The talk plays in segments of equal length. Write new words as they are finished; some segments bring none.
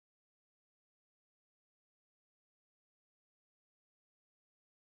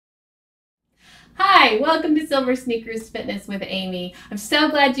Hi, welcome to Silver Sneakers Fitness with Amy. I'm so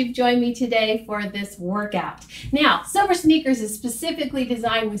glad you've joined me today for this workout. Now, Silver Sneakers is specifically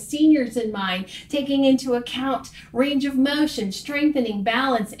designed with seniors in mind, taking into account range of motion, strengthening,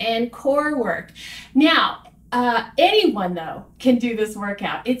 balance, and core work. Now, anyone though can do this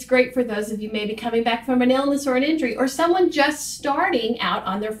workout. It's great for those of you maybe coming back from an illness or an injury, or someone just starting out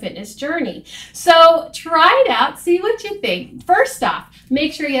on their fitness journey. So try it out, see what you think. First off,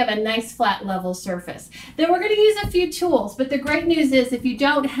 make sure you have a nice flat level surface. Then we're going to use a few tools, but the great news is if you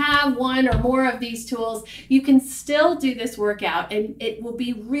don't have one or more of these tools, you can still do this workout and it will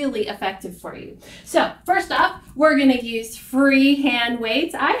be really effective for you. So first off, we're going to use free hand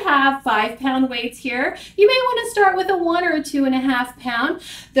weights. I have 5-pound weights here. You may want to start with a 1 or a 2.5 pound.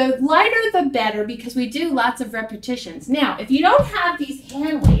 The lighter the better, because we do lots of repetitions. Now, if you don't have these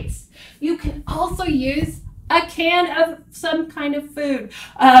hand weights, you can also use a can of some kind of food.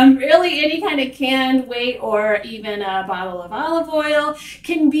 Really any kind of canned weight or even a bottle of olive oil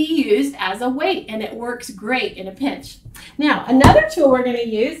can be used as a weight, and it works great in a pinch. Now, another tool we're going to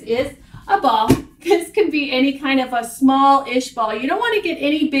use is a ball. This can be any kind of a small-ish ball. You don't want to get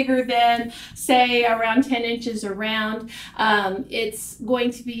any bigger than, say, around 10 inches around. It's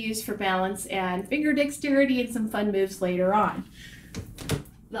going to be used for balance and finger dexterity and some fun moves later on.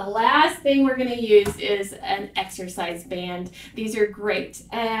 The last thing we're going to use is an exercise band. These are great,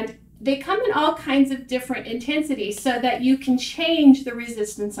 and they come in all kinds of different intensities so that you can change the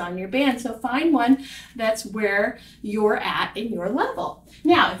resistance on your band. So find one that's where you're at in your level.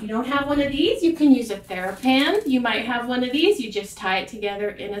 Now, if you don't have one of these, you can use a TheraBand. You might have one of these. You just tie it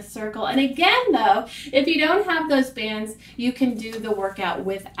together in a circle. And again, though, if you don't have those bands, you can do the workout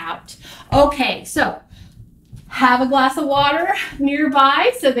without. Okay, so have a glass of water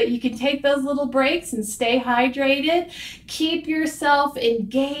nearby so that you can take those little breaks and stay hydrated. Keep yourself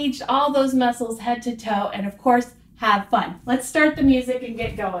engaged, all those muscles head to toe, and of course, have fun. Let's start the music and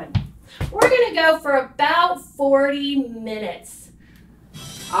get going. We're gonna go for about 40 minutes.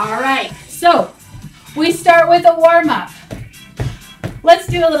 All right, so we start with a warm-up. Let's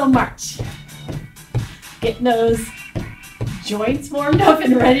do a little march. Getting those joints warmed up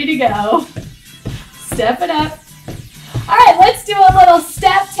and ready to go. Step it up. All right, let's do a little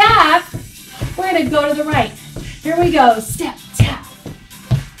step tap. We're going to go to the right. Here we go. Step tap.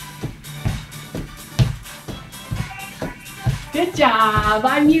 Good job.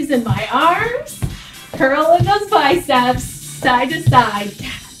 I'm using my arms, curling those biceps side to side.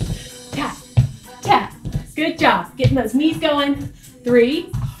 Tap, tap, tap. Good job. Getting those knees going.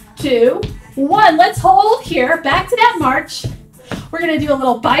 3, 2, 1. Let's hold here. Back to that march. We're going to do a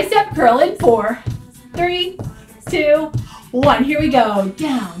little bicep curl in 4, 3, 2, 1. Here we go.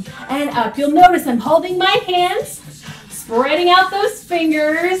 Down and up. You'll notice I'm holding my hands, spreading out those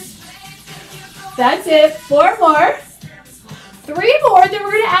fingers. That's it. 4 more. 3 more. Then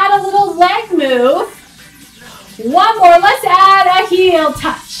we're going to add a little leg move. 1 more. Let's add a heel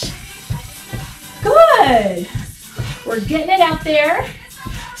touch. Good. We're getting it out there.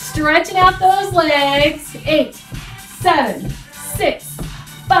 Stretching out those legs. 8, 7, 6,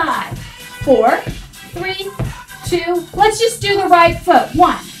 5, 4, 3, 2. Let's just do the right foot.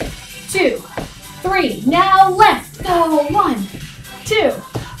 1, 2, 3. Now left. Go. 1, 2,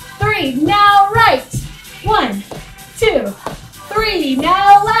 3. Now right. 1, 2, 3.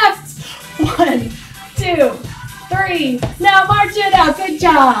 Now left. 1, 2, 3. Now march it out. Good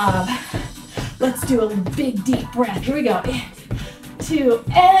job. Let's do a big deep breath. Here we go. In, 2,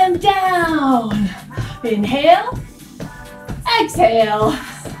 and down. Inhale. Exhale.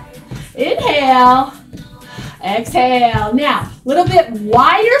 Inhale. Exhale. Now, a little bit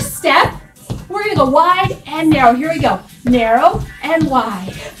wider step. We're going to go wide and narrow. Here we go. Narrow and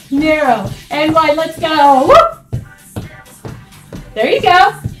wide. Narrow and wide. Let's go. Whoop. There you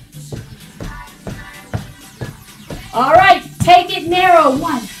go. All right. Take it narrow.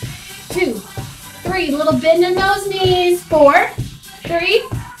 1, 2, 3. Little bend in those knees. 4, 3,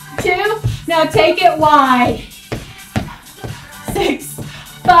 2. Now take it wide. 6,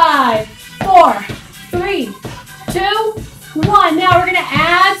 5, 4, 3, 2, 1. Now we're going to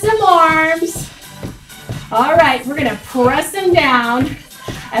add some arms. All right, we're going to press them down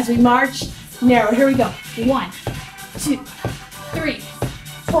as we march narrow. Here we go. 1, 2, 3,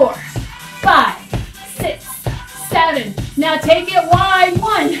 4, 5, 6, 7. Now take it wide.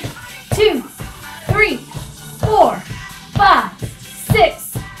 1, 2, 3, 4, 5,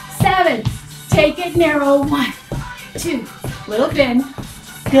 6, 7. Take it narrow. 1, 2. Little bend.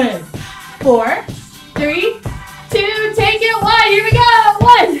 Good. 4, 3, 2. Take it wide. Here we go.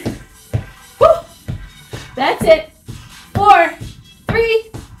 1. Woo. That's it. 4,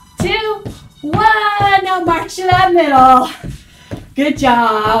 3, 2, 1. the middle. Good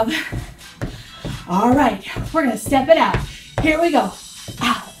job. All right, we're gonna step it out. Here we go.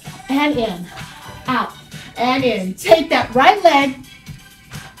 Out and in, out and in. Take that right leg,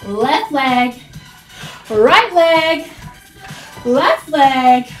 left leg, right leg, left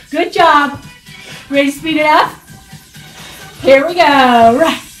leg. Good job. Ready to speed it up? Here we go.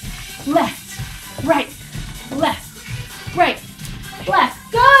 Right, left, right, left, right,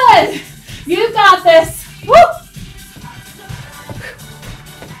 left. Good. You got this. Woo.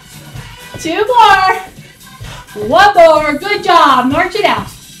 2 more. 1 more. Good job. March it out.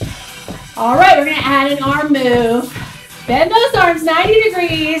 All right, we're going to add an arm move. Bend those arms 90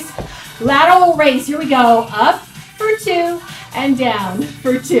 degrees. Lateral raise. Here we go. Up for 2 and down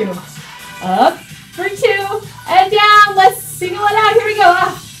for 2. Up for 2 and down. Let's single it out. Here we go.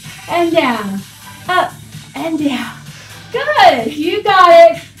 Up and down. Up and down. Good. You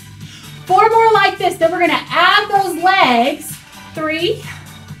got it. 4 more like this. Then we're going to add those legs. 3,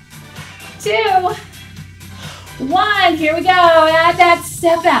 2, 1. Here we go. Add that.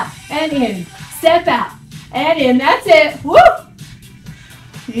 Step out and in. Step out and in. That's it. Woo!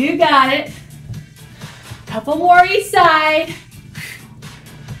 You got it. Couple more each side.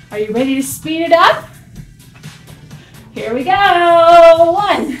 Are you ready to speed it up? Here we go.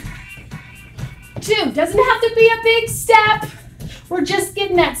 1, 2. Doesn't have to be a big step. We're just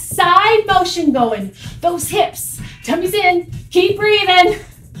getting that side motion going. Those hips. Tummy's in. Keep breathing.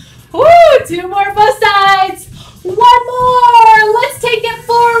 Woo! 2 more both sides. 1 more. Let's take it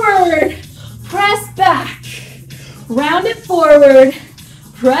forward. Press back. Round it forward.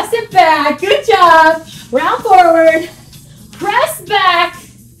 Press it back. Good job. Round forward. Press back.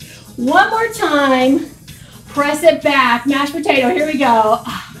 1 more time. Press it back. Mashed potato. Here we go.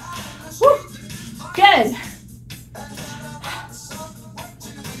 Woo. Good.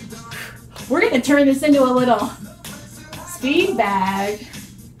 We're going to turn this into a little speed bag.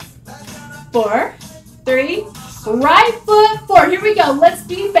 4, 3, right foot forward. Here we go. Let's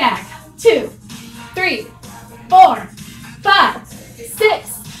speed back. 2, 3, 4, 5, 6,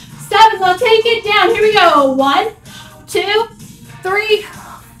 7. Now take it down. Here we go. 1, 2, 3,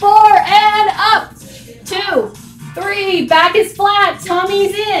 4, and up. 2, 3. Back is flat.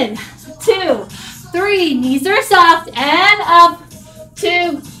 Tummy's in. 2, 3. Knees are soft and up.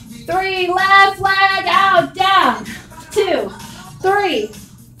 2, 3. Left leg out. Down. 2, 3,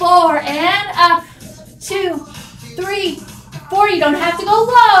 4, and up. 2, 3, 4. You don't have to go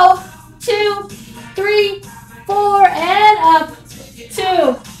low. 2, 3, 4, and up.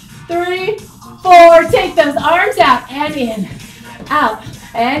 2, 3, 4. Take those arms out and in. Out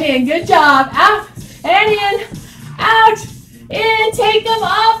and in. Good job. Out and in. Out. In. Take them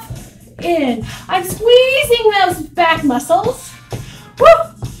up. In. I'm squeezing those back muscles. Woo.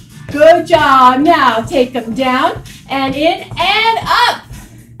 Good job. Now take them down and in and up.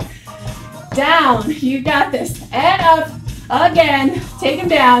 Down. You got this. And up. Again. Take them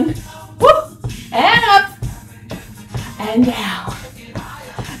down. Woo. And up. And down.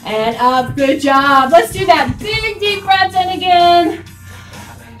 And up. Good job. Let's do that. Big deep breaths in again.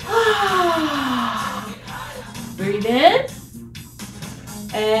 Breathe in.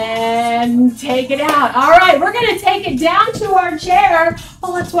 And take it out. All right. We're going to take it down to our chair.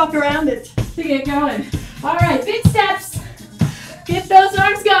 Oh, let's walk around it to get going. All right. Big steps. Get those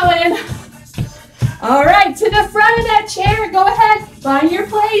arms going. All right, to the front of that chair. Go ahead, find your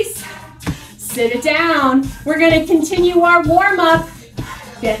place. Sit it down. We're gonna continue our warm up.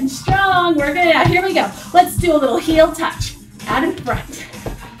 Getting strong. We're gonna, here we go. Let's do a little heel touch out in front.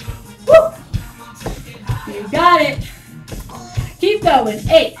 Woo! You got it. Keep going.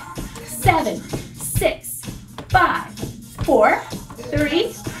 8, 7, 6, 5, 4,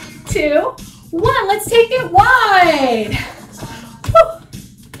 3, 2, 1. Let's take it wide. Woo!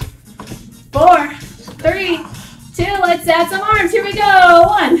 4, 3, 2. Let's add some arms. Here we go.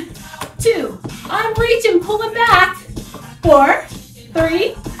 1, 2. I'm reaching. Pull it back. 4,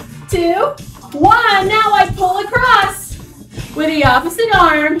 3, 2, 1. Now I pull across with the opposite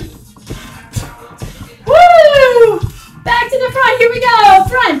arm. Woo! Back to the front. Here we go.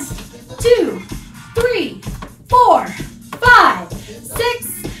 Front. 2, 3, 4, 5, 6,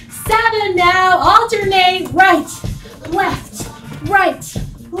 7. Now alternate. Right, left, right,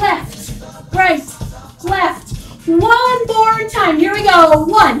 left, right, left. 1 more time. Here we go.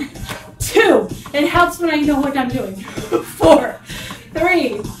 1, 2. It helps when I know what I'm doing. 4,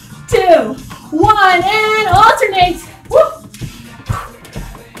 3, 2, 1. And alternate. Woo!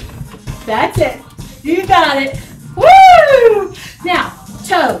 That's it. You got it. Woo! Now,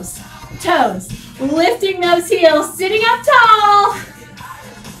 toes, toes. Lifting those heels, sitting up tall.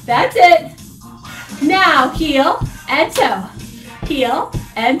 That's it. Now heel and toe, heel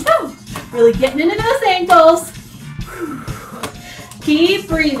and toe. Really getting into those ankles. Keep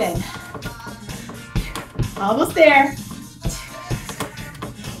breathing. Almost there.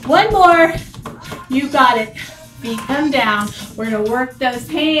 One more. You got it. Feet come down. We're going to work those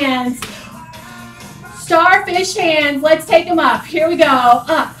hands. Starfish hands. Let's take them up. Here we go.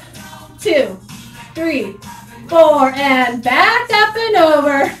 Up. 2, 3, 4, and back up and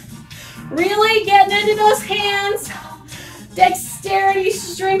over. Really getting into those hands. Dexterity,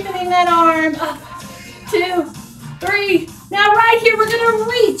 strengthening that arm. Up. 2, 3. Now right here, we're going to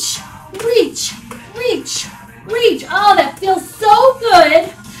reach, reach, reach, reach. Oh, that feels so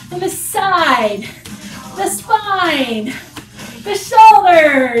good. On the side, the spine, the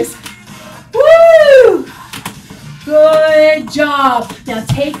shoulders. Woo! Good job. Now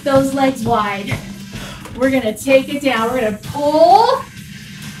take those legs wide. We're going to take it down. We're going to pull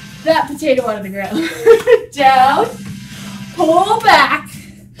that potato out of the ground. Down, pull back,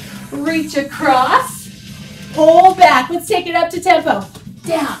 reach across, pull back. Let's take it up to tempo.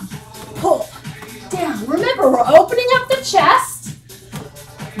 Down, pull, down. Remember, we're opening up the chest.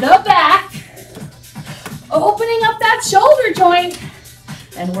 The back, opening up that shoulder joint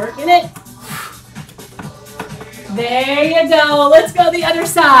and working it. There you go. Let's go the other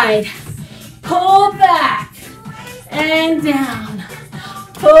side. Pull back and down.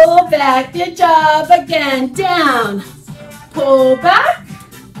 Pull back. Good job. Again, down. Pull back.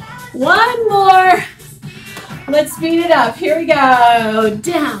 One more. Let's speed it up. Here we go.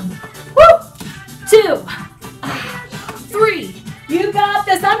 Down. Woo. 2, 3. You got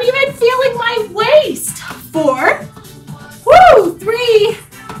this. I'm even feeling my waist. 4. Woo. 3,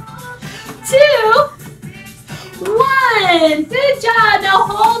 2, 1. Good job. Now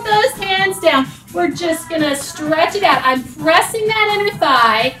hold those hands down. We're just going to stretch it out. I'm pressing that inner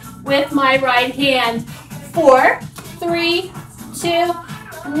thigh with my right hand. 4, 3, 2,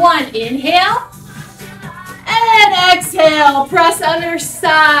 1. Inhale. And exhale. Press other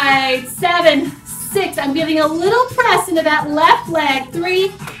side. 7, 6. I'm giving a little press into that left leg.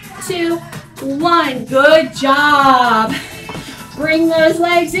 3, 2, 1. Good job. Bring those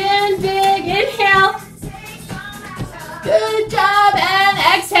legs in. Big inhale. Good job. And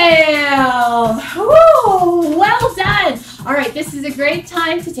exhale. Woo, well done. All right, this is a great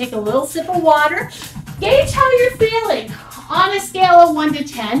time to take a little sip of water. Gauge how you're feeling. On a scale of 1 to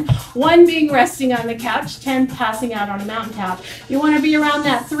 10, 1 being resting on the couch, 10 passing out on a mountaintop. You want to be around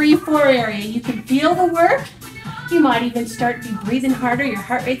that 3, 4 area. You can feel the work. You might even start to be breathing harder. Your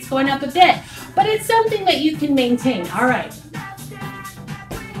heart rate's going up a bit. But it's something that you can maintain. All right.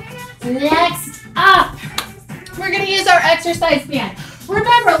 Next up, we're going to use our exercise band.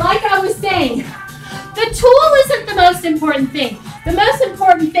 Remember, like I was saying, the tool isn't the most important thing. The most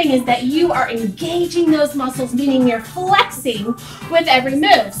important thing is that you are engaging those muscles, meaning you're flexing with every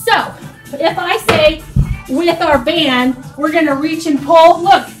move. So if I say with our band, we're going to reach and pull.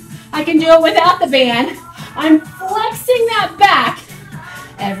 Look, I can do it without the band. I'm flexing that back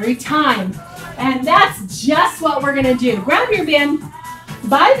every time. And that's just what we're going to do. Grab your band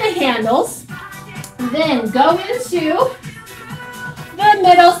by the handles, then go into the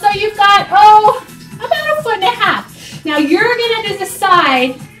middle. So you've got, about 1.5 feet. Now you're going to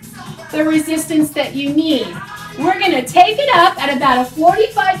decide the resistance that you need. We're going to take it up at about a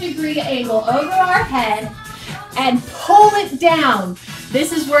 45-degree angle over our head and pull it down.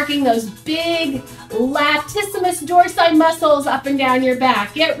 This is working those big latissimus dorsi muscles up and down your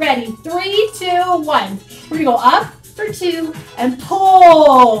back. Get ready. 3, 2, 1. We're going to go up for 2 and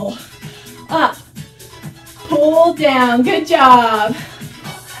pull. Up. Pull down. Good job.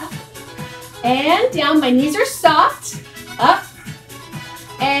 And down. My knees are soft. Up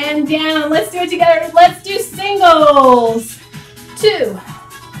and down. Let's do it together. Let's do singles. 2,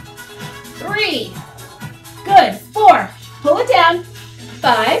 3. Good. 4. Pull it down.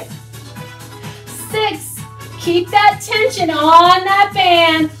 5, 6. Keep that tension on that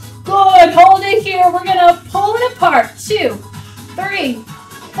band. Good. Hold it here. We're going to pull it apart. 2, 3,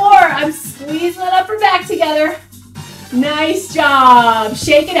 4. I'm squeezing the upper back together. Nice job.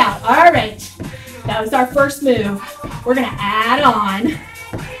 Shake it out. All right. That was our first move. We're going to add on.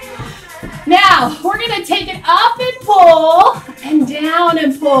 Now, we're going to take it up and pull, and down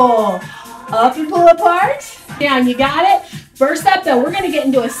and pull. Up and pull apart. Down. You got it? First up, though, we're going to get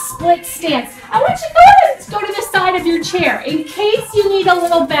into a split stance. I want you to go to the side of your chair in case you need a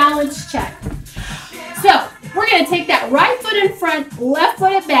little balance check. So, we're going to take that right foot in front, left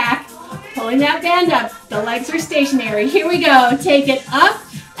foot at back, pulling that band up. The legs are stationary. Here we go. Take it up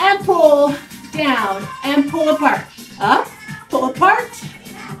and pull, down and pull apart. Up, pull apart,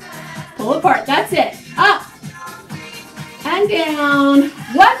 pull apart. That's it.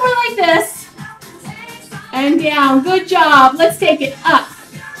 Good job. Let's take it up,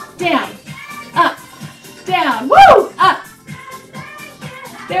 down, woo, up.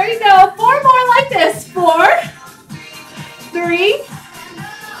 There you go. 4 more like this. 4, 3,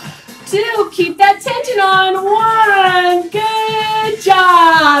 2. Keep that tension on. 1. Good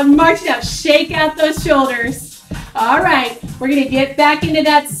job. March it out. Shake out those shoulders. All right. We're going to get back into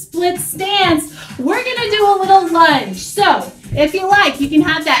that split stance. We're going to do a little lunge. So if you like, you can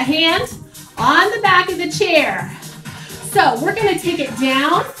have that hand on the back of the chair. So we're going to take it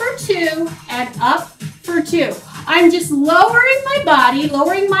down for 2 and up for 2. I'm just lowering my body,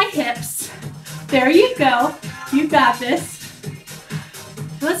 lowering my hips. There you go. You got this.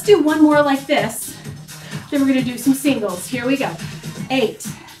 Let's do one more like this. Then we're going to do some singles. Here we go. 8,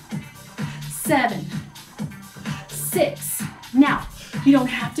 7, 6. Now, you don't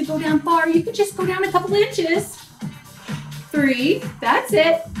have to go down far. You can just go down a couple inches. 3. That's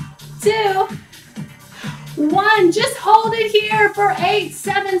it. 2. 1. Just hold it here for 8,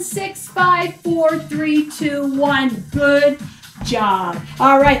 7, 6, 5, 4, 3, 2, 1. Good job.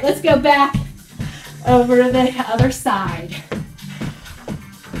 All right, let's go back over to the other side.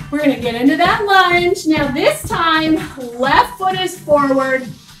 We're going to get into that lunge. Now this time, left foot is forward,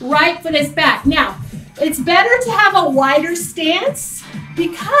 right foot is back. Now, it's better to have a wider stance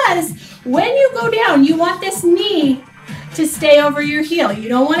because when you go down, you want this knee to stay over your heel. You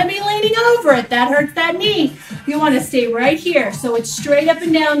don't want to be leaning over it. That hurts that knee. You want to stay right here. So it's straight up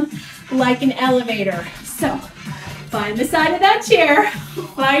and down like an elevator. So find the side of that chair.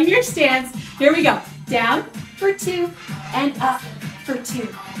 Find your stance. Here we go. Down for 2 and up for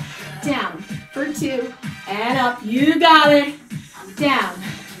 2. Down for 2 and up. You got it. Down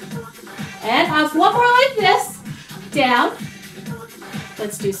and up. One more like this. Down.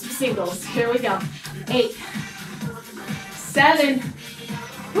 Let's do some singles. Here we go. 8, 7,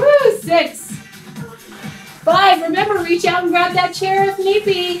 woo, 6, 5. Remember, reach out and grab that chair if need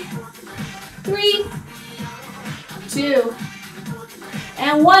be. 3, 2,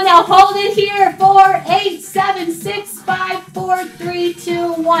 and 1. Now hold it here. 4, 8, 7, 6, 5, 4, 3,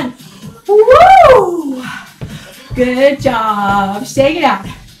 2, 1. Woo! Good job. Shake it out.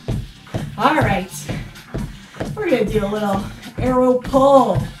 All right. We're going to do a little arrow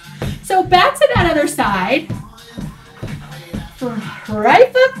pull. So back to that other side.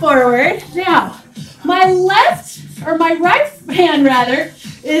 Right foot forward. Now, my right hand rather,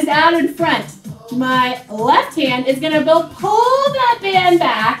 is out in front. My left hand is going to go pull that band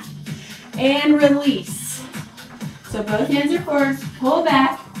back and release. So both hands are forward, pull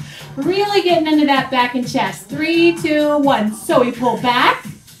back. Really getting into that back and chest. 3, 2, 1. So we pull back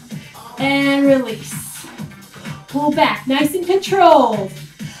and release. Pull back, nice and controlled.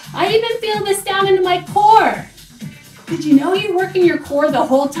 I even feel this down into my core. Did you know you're working your core the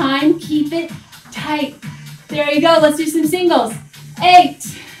whole time? Keep it tight. There you go. Let's do some singles. 8,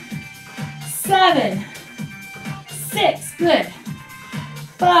 7, 6. Good.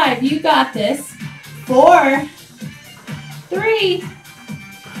 5. You got this. 4, 3,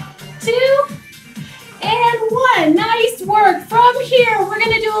 2, and 1. Nice work. From here, we're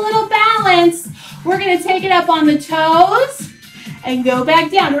going to do a little balance. We're going to take it up on the toes and go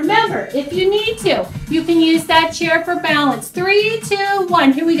back down. Remember, if you need to, you can use that chair for balance. 3, 2,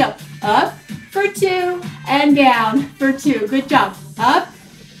 1. Here we go. Up for 2 and down for 2. Good job. Up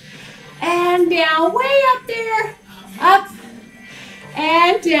and down. Way up there. Up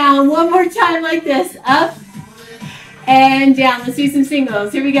and down. One more time like this. Up and down. Let's do some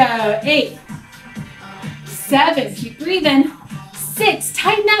singles. Here we go. 8, 7. Keep breathing. 6.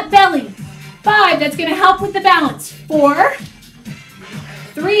 Tighten that belly. 5. That's going to help with the balance. 4,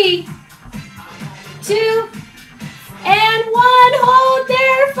 3, 2, and 1. Hold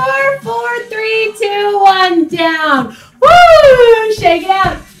there for 4, 3, 2, 1. Down. Woo! Shake it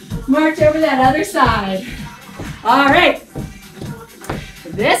out. March over that other side. All right.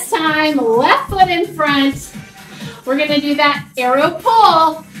 This time, left foot in front. We're going to do that arrow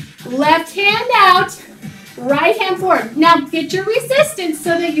pull. Left hand out, right hand forward. Now get your resistance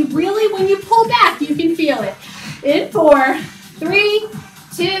so that you really, when you pull back, you can feel it. In 4, 3,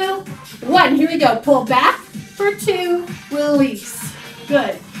 2, 1. Here we go. Pull back for 2. Release.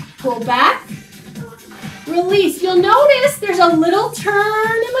 Good. Pull back. Release. You'll notice there's a little turn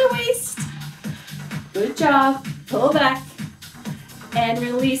in my waist. Good job. Pull back. And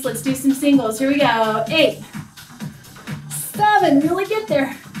release. Let's do some singles. Here we go. 8, 7. Really get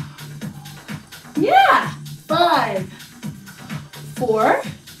there. Yeah. 5, 4,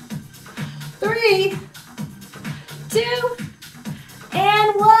 3, 2,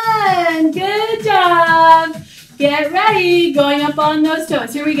 and 1. Good job. Get ready. Going up on those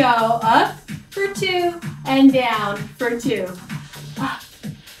toes. Here we go. Up for 2 and down for 2. Up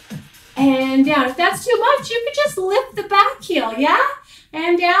and down. If that's too much, you could just lift the back heel, yeah?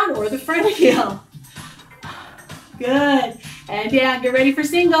 And down, or the front heel. Good. And down. Get ready for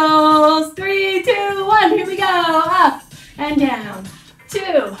singles. 3, 2, 1. Here we go. Up and down.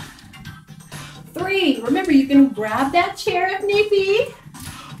 2, 3. Remember, you can grab that chair if need be.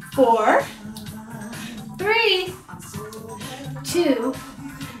 4, 3, 2,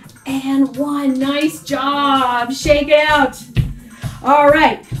 and 1. Nice job. Shake it out. All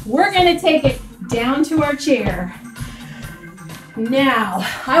right. We're going to take it down to our chair. Now,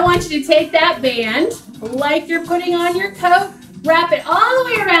 I want you to take that band like you're putting on your coat. Wrap it all the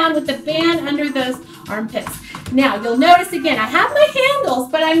way around with the band under those armpits. Now, you'll notice again, I have my handles,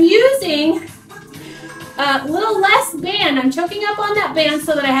 but I'm using a little less band. I'm choking up on that band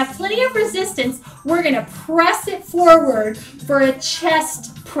so that I have plenty of resistance. We're going to press it forward for a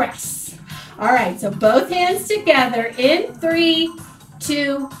chest press. All right, so both hands together in 3,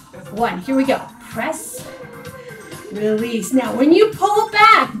 2, 1. Here we go. Press, release. Now, when you pull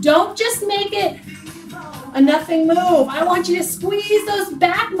back, don't just make it a nothing move. I want you to squeeze those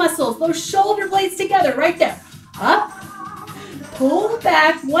back muscles, those shoulder blades together right there. Up, pull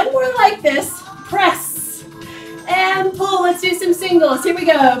back. One more like this. Press and pull. Let's do some singles. Here we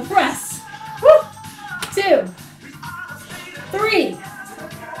go. Press. Woo. 2, 3,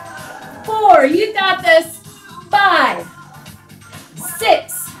 4. You got this. 5,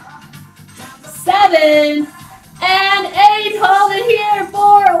 6, 7, and 8. Hold it here.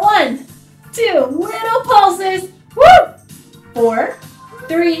 4, 1, 2. Little pulses. Woo. 4,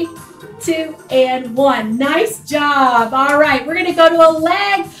 3, 2, and 1. Nice job. All right, we're going to go to a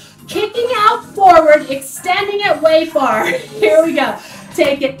leg, kicking out forward, extending it way far. Here we go.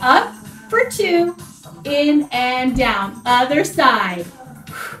 Take it up for 2, in and down. Other side.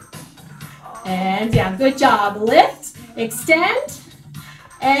 And down. Good job. Lift, extend,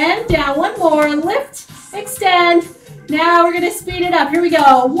 and down. One more. Lift, extend. Now we're going to speed it up. Here we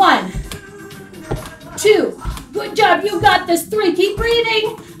go. 1, 2. Good job. You got this. 3. Keep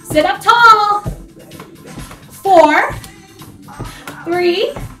breathing. Sit up tall. 4,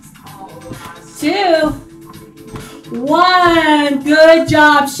 3, 2, 1. Good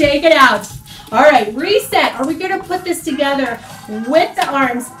job. Shake it out. All right, reset. Are we going to put this together with the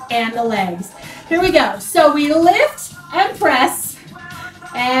arms and the legs? Here we go. So we lift and press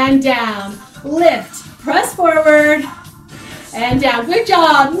and down. Lift, press forward and down. Good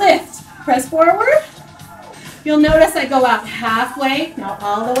job. Lift, press forward. You'll notice I go out halfway, not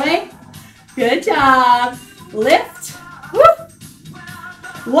all the way. Good job. Lift. Woo.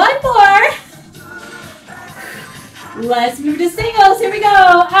 One more. Let's move to singles. Here we go.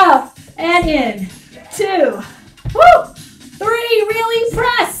 Out and in. 2. Woo. 3. Really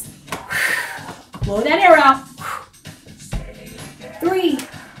press. Blow that air out. 3,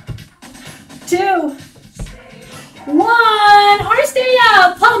 2, 1. Arms stay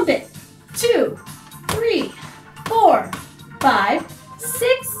out. Pump it. 2, 3, 4, 5,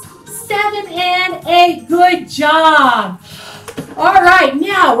 6, 7, and 8. Good job. All right,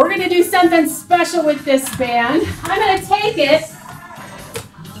 now we're going to do something special with this band. I'm going to take it,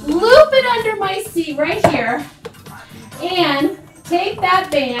 loop it under my seat right here, and take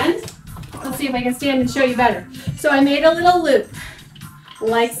that band. Let's see if I can stand and show you better. So I made a little loop,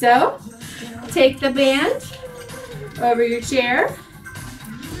 like so. Take the band over your chair,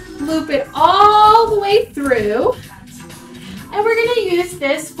 loop it all the way through, and we're going to use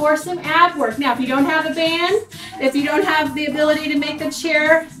this for some ab work. Now, if you don't have a band, if you don't have the ability to make the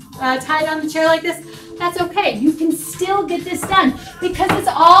chair tight on the chair like this, that's okay. You can still get this done because it's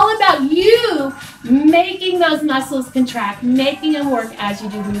all about you making those muscles contract, making them work as you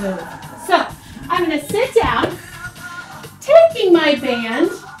do the move. So, I'm going to sit down, taking my band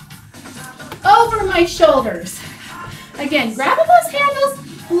over my shoulders. Again, grabbing those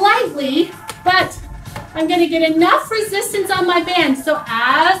handles lightly, but I'm going to get enough resistance on my band so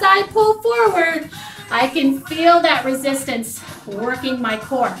as I pull forward, I can feel that resistance working my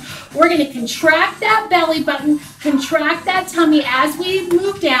core. We're going to contract that belly button, contract that tummy as we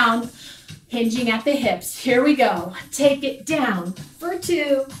move down, hinging at the hips. Here we go. Take it down for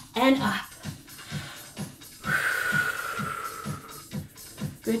 2 and up.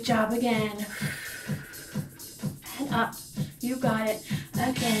 Good job again. And up. You got it.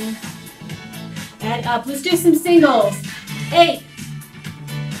 Again. And up. Let's do some singles. 8,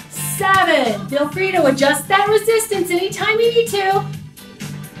 7. Feel free to adjust that resistance anytime you need to.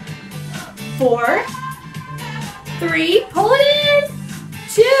 4, 3. Pull it in.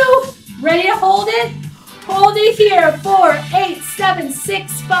 2. Ready to hold it. Hold it here. 4, 8, 7,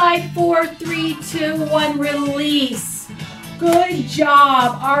 6, 5, 4, 3, 2, 1. Release. Good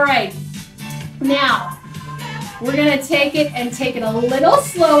job. All right. Now, we're going to take it a little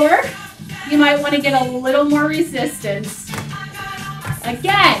slower. You might want to get a little more resistance.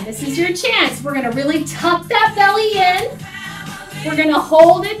 Again, this is your chance. We're going to really tuck that belly in. We're going to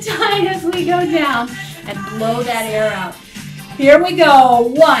hold it tight as we go down and blow that air out. Here we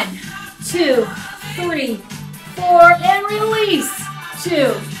go. 1, 2, 3, 4, and release.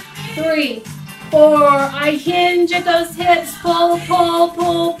 2, 3, 4. I hinge at those hips. Pull, pull,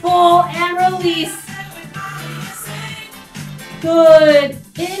 pull, pull, and release. Good.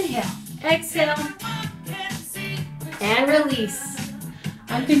 Inhale, exhale, and release.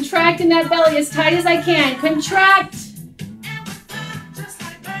 I'm contracting that belly as tight as I can. Contract.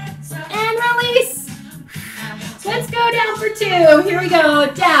 And release. Let's go down for 2. Here we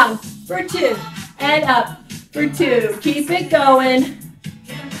go. Down for 2. And up for 2. Keep it going.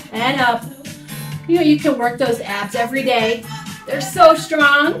 And up. You know, you can work those abs every day. They're so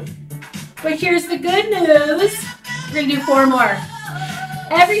strong. But here's the good news. We're going to do 4 more.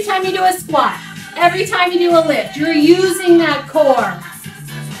 Every time you do a squat, every time you do a lift, you're using that core.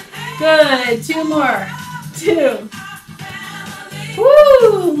 Good. 2 more. 2.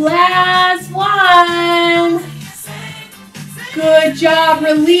 Woo! Last one. Good job.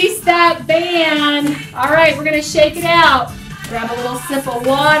 Release that band. All right, we're going to shake it out. Grab a little sip of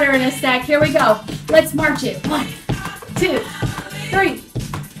water in a sec. Here we go. Let's march it. 1, 2, 3,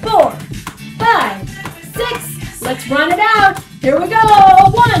 4, 5, 6. Let's run it out. Here we go.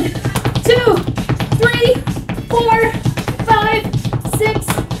 1, 2, 3, 4, 5, 6,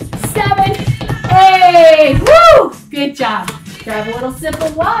 7, 8. Woo! Good job. Grab a little sip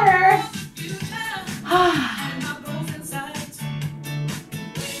of water.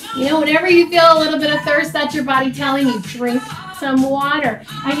 You know, whenever you feel a little bit of thirst, that's your body telling you, drink some water.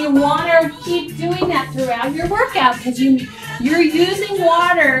 And you want to keep doing that throughout your workout because you're using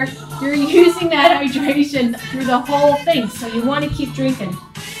water, you're using that hydration through the whole thing. So you want to keep drinking.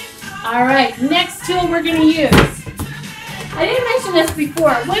 All right, next tool we're going to use. I didn't mention this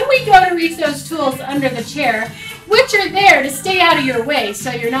before. When we go to reach those tools under the chair, which are there to stay out of your way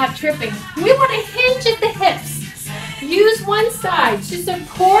so you're not tripping, we want to hinge at the hips. Use one side to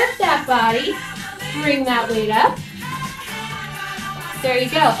support that body. Bring that weight up. There you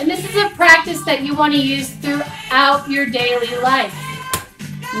go. And this is a practice that you want to use throughout your daily life.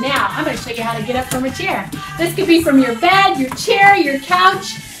 Now, I'm going to show you how to get up from a chair. This could be from your bed, your chair, your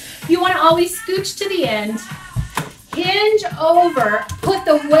couch. You want to always scooch to the end. Hinge over. Put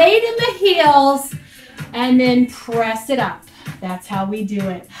the weight in the heels. And then press it up. That's how we do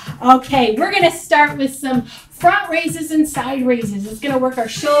it. Okay, we're going to start with some front raises and side raises. It's going to work our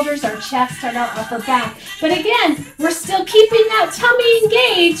shoulders, our chest, and our upper back. But again, we're still keeping that tummy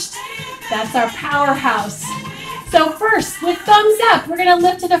engaged. That's our powerhouse. So first, with thumbs up, we're going to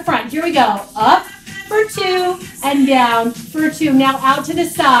lift to the front. Here we go. Up for 2 and down for 2. Now out to the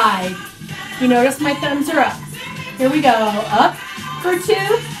side. You notice my thumbs are up. Here we go. Up for 2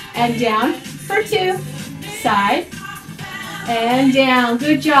 and down for 2. Side and down.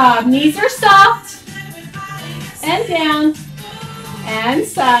 Good job. Knees are soft. And down. And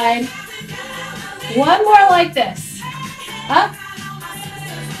side. One more like this. Up.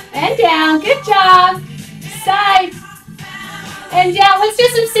 And down. Good job. Side. And down. Let's do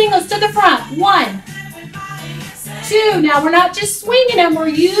some singles to the front. 1, 2. Now we're not just swinging them. We're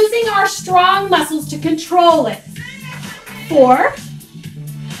using our strong muscles to control it. 4,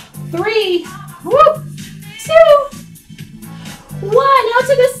 3, whoop. 2, 1, out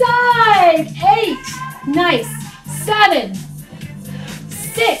to the side. 8, nice. 7,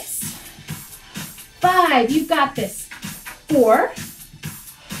 6, 5, you've got this. 4,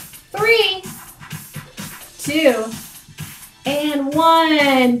 3, 2, and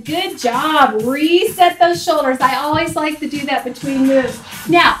 1. Good job. Reset those shoulders. I always like to do that between moves.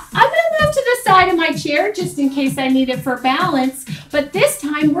 Now, I'm going to move to the side of my chair just in case I need it for balance. But this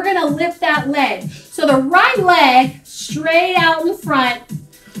time, we're going to lift that leg. So the right leg straight out in front.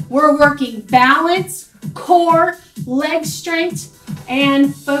 We're working balance, core, leg strength,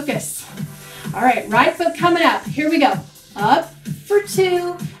 and focus. All right, right foot coming up. Here we go. Up for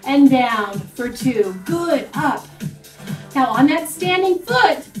 2 and down for 2. Good, up. Now on that standing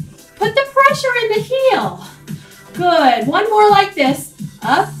foot, put the pressure in the heel. Good. One more like this.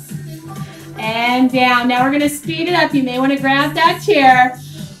 Up and down. Now we're going to speed it up. You may want to grab that chair.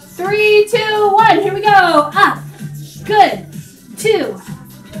 3, 2, 1. Here we go. Up. Good. 2,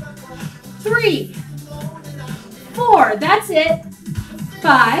 3, 4. That's it.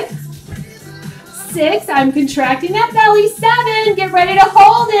 5, 6, I'm contracting that belly. 7, get ready to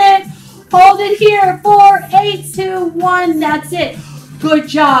hold it. Hold it here. 4, 8, 2, 1, that's it. Good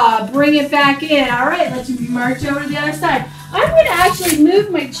job. Bring it back in. All right, let's march over to the other side. I'm going to actually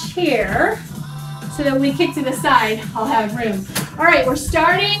move my chair so that when we kick to the side, I'll have room. All right, we're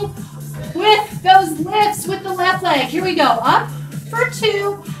starting with those lifts with the left leg. Here we go. Up for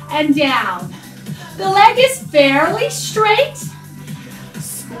 2 and down. The leg is fairly straight.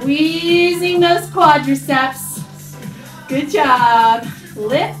 Squeezing those quadriceps. Good job.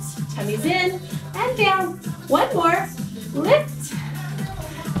 Lift, tummy's in and down. One more. Lift.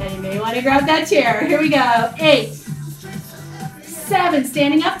 And you may want to grab that chair. Here we go. 8, 7,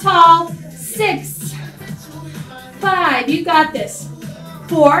 standing up tall. 6, 5, you got this.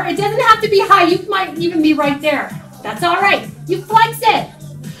 4, it doesn't have to be high. You might even be right there. That's all right. You flex it.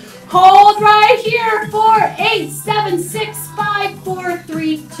 Hold right here. 4, 8, 7, 6, 5, 4,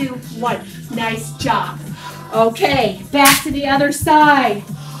 3, 2, 1. Nice job. Okay, back to the other side.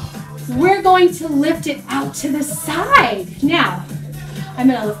 We're going to lift it out to the side. Now, I'm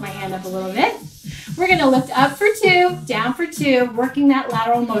going to lift my hand up a little bit. We're going to lift up for 2, down for 2, working that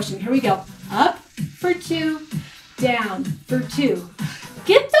lateral motion. Here we go. Up for 2, down for 2.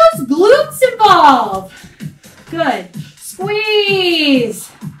 Get those glutes involved. Good. Squeeze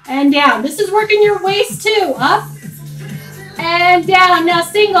and down. This is working your waist too. Up and down. Now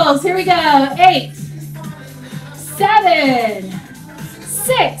singles. Here we go. 8, 7,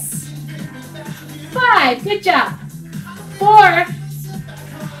 6, 5. Good job. 4,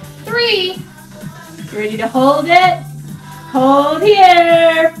 3. Ready to hold it? Hold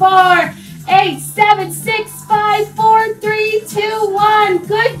here. 4, 8, 7, 6, 5, 4, 3, 2, 1.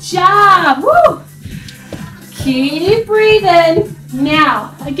 Good job. Woo! Keep breathing.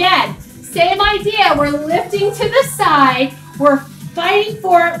 Now, again, same idea. We're lifting to the side. We're fighting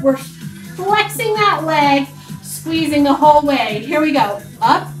for it. We're flexing that leg, squeezing the whole way. Here we go.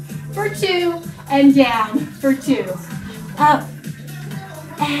 Up for 2 and down for 2. Up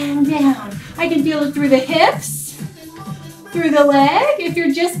and down. I can feel it through the hips, through the leg. If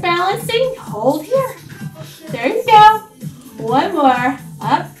you're just balancing, hold here. There you go. One more.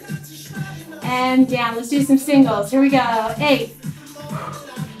 Up and down. Let's do some singles. Here we go. 8,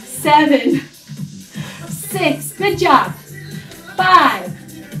 7, 6. Good job. 5,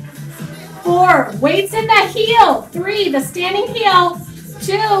 4. Weights in that heel. 3, the standing heel.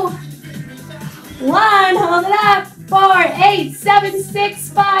 2, 1. Hold it up. 4, 8, 7, 6,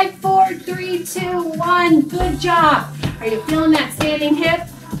 5, 4, 3, 2, 1. Good job. Are you feeling that standing hip?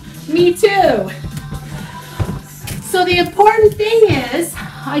 Me too. So the important thing is,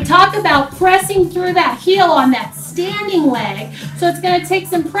 I talk about pressing through that heel on that standing leg. So it's going to take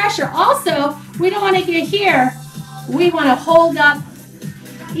some pressure. Also, we don't want to get here. We want to hold up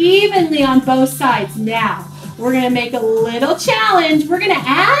evenly on both sides. Now, we're going to make a little challenge. We're going to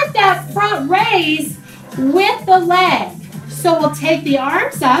add that front raise with the leg. So we'll take the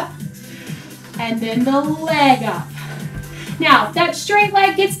arms up and then the leg up. Now, if that straight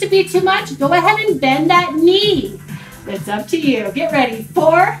leg gets to be too much, go ahead and bend that knee. It's up to you. Get ready.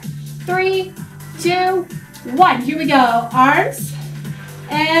 4, 3, 2, 1. Here we go. Arms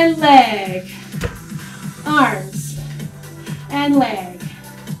and leg. Arms and leg.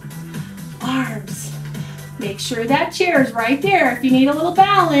 Arms. Make sure that chair is right there if you need a little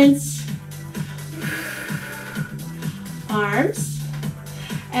balance. Arms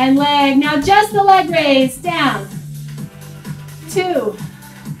and leg. Now just the leg raise. Down. 2,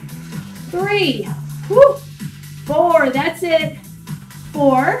 3. Woo. 4, that's it.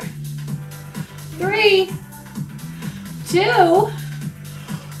 4, 3, 2,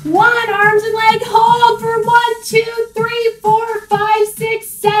 1. Arms and leg hold for 1, 2, 3, 4, 5, 6,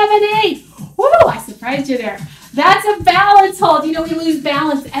 7, 8. Woo, I surprised you there. That's a balance hold. You know, we lose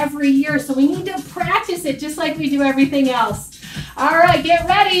balance every year, so we need to practice it just like we do everything else. All right, get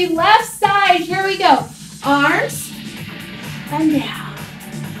ready. Left side, here we go. Arms and down.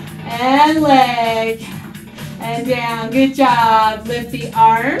 And leg. And down. Good job. Lift the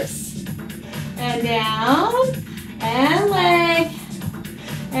arms. And down. And leg.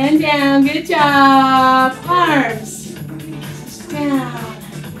 And down. Good job. Arms. Down.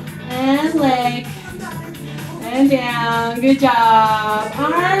 And leg. And down. Good job.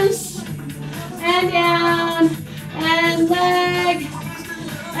 Arms. And down. And leg.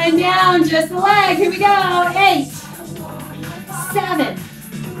 And down. Just the leg. Here we go. 8, 7,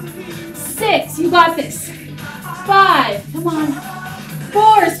 6. You got this. 5. Come on.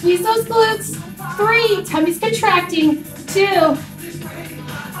 4. Squeeze those glutes. 3. Tummy's contracting. 2.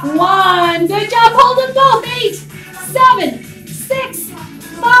 1. Good job. Hold them both. 8, 7, 6,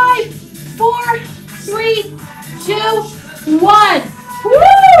 5, 4, 1.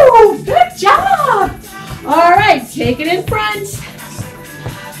 Woo! Good job. All right, take it in front.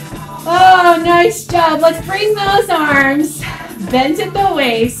 Oh, nice job. Let's bring those arms bent at the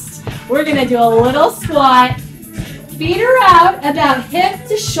waist. We're going to do a little squat. Feet are out about hip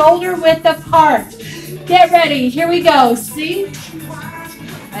to shoulder width apart. Get ready. Here we go. See?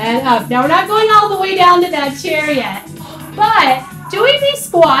 And up. Now, we're not going all the way down to that chair yet. But doing these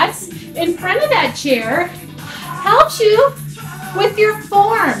squats in front of that chair helps you with your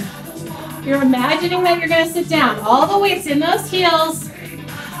form. You're imagining that you're going to sit down. All the weight's in those heels.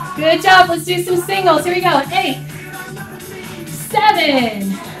 Good job. Let's do some singles. Here we go. 8,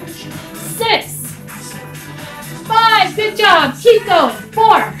 7, 6, 5. Good job. Keep going.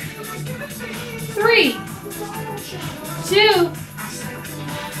 4, 3, 2,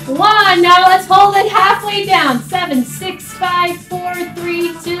 1. Now let's hold it halfway down. 7, 6, 5, 4,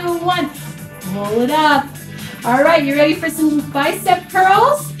 3, 2, 1. Roll it up. All right, you ready for some bicep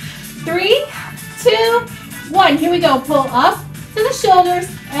curls? 3, 2, 1. Here we go. Pull up to the shoulders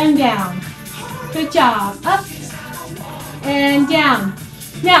and down. Good job. Up and down.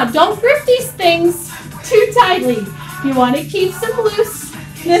 Now, don't grip these things too tightly. You want to keep some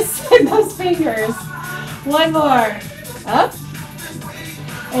looseness in those fingers. One more. Up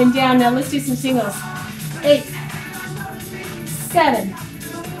and down. Now, let's do some singles. 8, 7,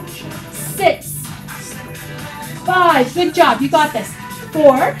 6, 5. Good job. You got this.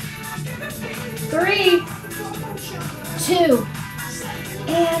 4, 3, 2,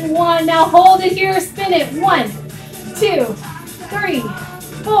 and 1. Now hold it here. Spin it. 1, 2, 3,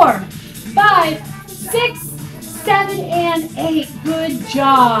 4, 5, 6, 7, and 8. Good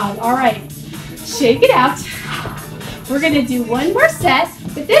job. All right. Shake it out. We're going to do one more set,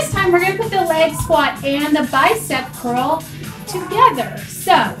 but this time we're going to put the leg squat and the bicep curl together.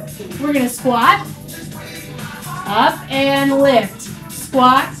 So we're going to squat, up and lift.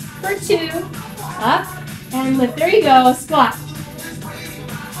 Squat for 2, up and lift. There you go. Squat,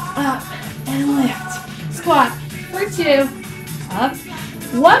 up and lift. Squat for 2, up.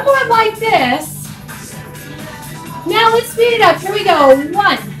 One more like this. Now let's speed it up. Here we go.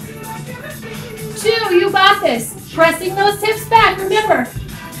 1, 2. You got this. Pressing those hips back. Remember,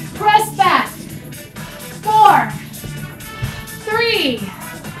 press back. 4, 3,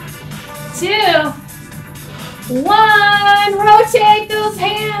 2, 1. Rotate those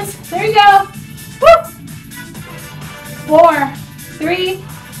hands. There you go. Woo. 4, 3,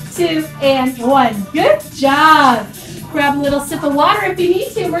 2, and 1. Good job. Grab a little sip of water if you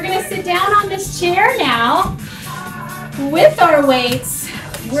need to. We're going to sit down on this chair now with our weights.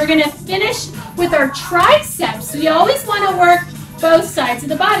 We're going to finish with our triceps. We always want to work both sides of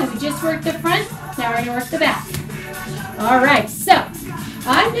the body. We just worked the front. Now we're going to work the back. All right. So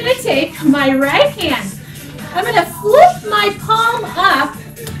I'm going to take my right hand. I'm going to flip my palm up.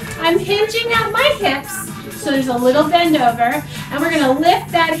 I'm hinging at my hips, so there's a little bend over, and we're going to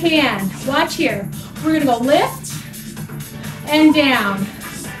lift that hand. Watch here. We're going to go lift and down.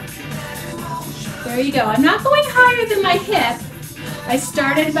 There you go. I'm not going higher than my hip. I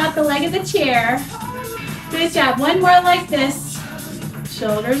started about the leg of the chair. Good job. One more like this.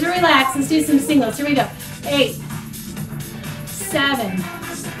 Shoulders are relaxed. Let's do some singles. Here we go. 8, 7.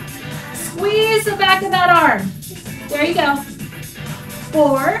 Squeeze the back of that arm. There you go.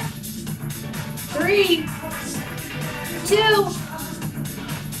 4, 3, 2,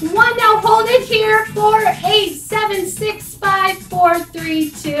 1. Now hold it here. 4, 8, 7, 6, 5, 4, 3,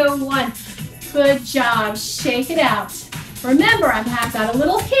 2, 1. Good job. Shake it out. Remember, I've got a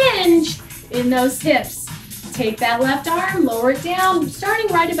little hinge in those hips. Take that left arm, lower it down, starting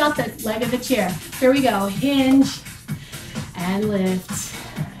right about the leg of the chair. Here we go. Hinge and lift.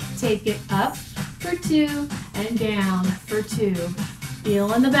 Take it up for 2 and down for 2.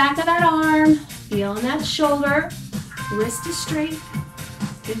 Feel in the back of that arm. Feel in that shoulder. Wrist is straight.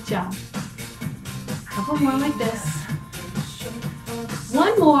 Good job. Couple more like this.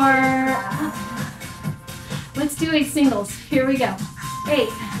 One more. Let's do 8 singles. Here we go. 8,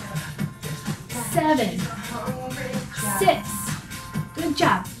 7, 6. Good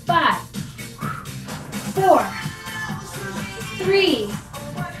job. 5, 4, 3,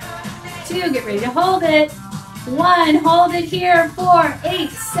 2. Get ready to hold it. 1. Hold it here. 4, 8,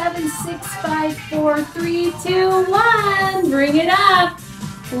 7, 6, 5, 4, 3, 2, 1. Bring it up.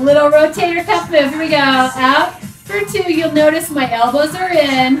 Little rotator cuff move. Here we go. Out for 2. You'll notice my elbows are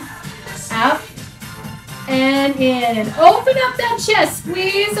in. Out and in. Open up that chest.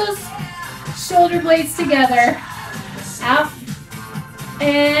 Squeeze those shoulder blades together. Out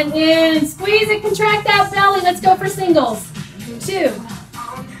and in. Squeeze and contract that belly. Let's go for singles. 2,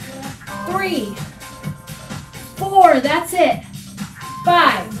 3, 4. 4, that's it.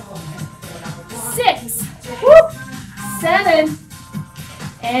 5, 6, whoop, 7,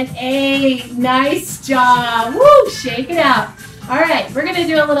 and 8. Nice job. Woo, shake it out. All right, we're gonna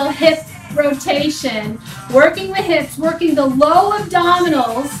do a little hip rotation, working the hips, working the low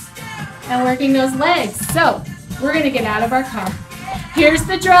abdominals, and working those legs. So we're gonna get out of our car. Here's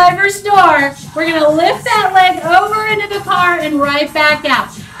the driver's door. We're gonna lift that leg over into the car and right back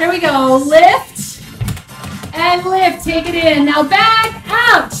out. Here we go, lift and lift, take it in. Now back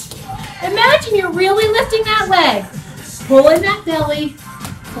out. Imagine you're really lifting that leg. Pull in that belly,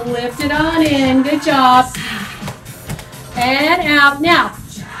 lift it on in, good job. And out. Now,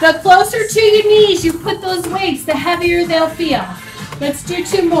 the closer to your knees you put those weights, the heavier they'll feel. Let's do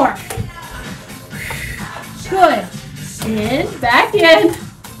 2 more. Good. In, back in.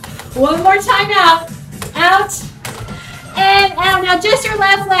 1 more time out. Out. And out. Now just your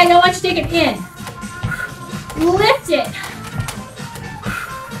left leg. I want you to take it in. Lift it.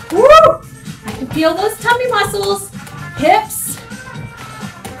 Woo! I can feel those tummy muscles. Hips.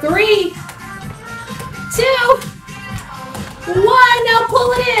 3, 2, 1. Now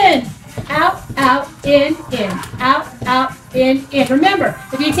pull it in. Out, out, in, out, out, in. Remember,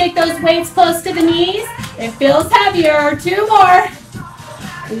 if you take those weights close to the knees, it feels heavier. 2 more.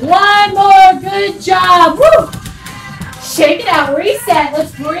 1 more. Good job. Woo! Shake it out. Reset.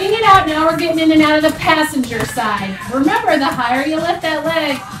 Let's bring it out. Now we're getting in and out of the passenger side. Remember, the higher you lift that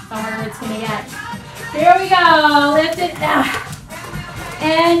leg, the harder it's going to get. Here we go. Lift it out.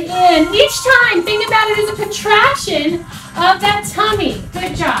 And in. Each time, think about it as a contraction of that tummy.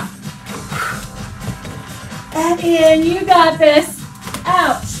 Good job. And in. You got this.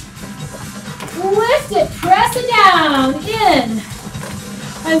 Out. Lift it. Press it down. In.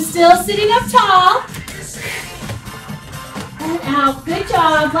 I'm still sitting up tall. And out. Good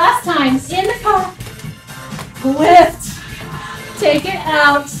job. Last time. In the car. Lift. Take it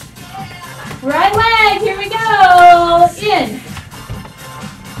out. Right leg. Here we go. In.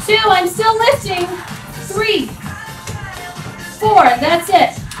 2. I'm still lifting. 3, 4. That's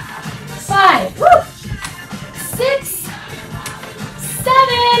it. 5. Woo. 6, 7,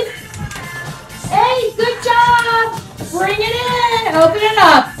 8. Good job. Bring it in. Open it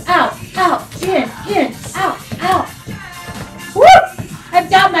up. Out, out, in, out, out. Woo. I've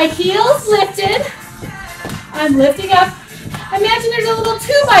got my heels lifted. I'm lifting up. Imagine there's a little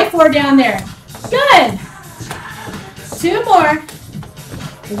 2x4 down there. Good. 2 more.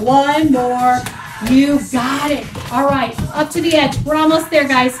 1 more. You got it. All right, up to the edge. We're almost there,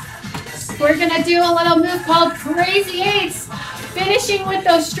 guys. We're gonna do a little move called crazy 8s, finishing with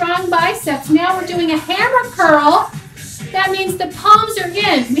those strong biceps. Now we're doing a hammer curl. That means the palms are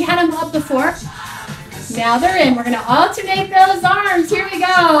in. We had them up before. Now they're in. We're gonna alternate those arms. Here we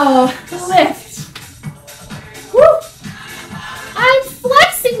go. Lift. Woo. I'm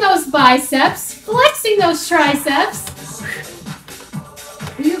flexing those biceps, flexing those triceps.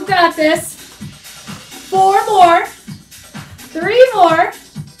 You got this. 4 more. 3 more.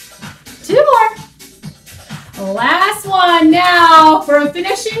 2 more. Last one. Now, for a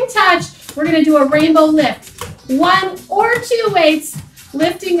finishing touch, we're going to do a rainbow lift. 1 or 2 weights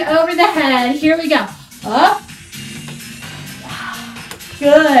lifting over the head. Here we go. Up.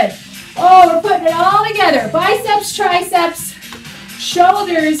 Good. Oh, we're putting it all together. Biceps, triceps,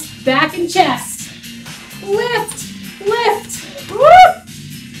 shoulders, back and chest. Lift, lift. Woo!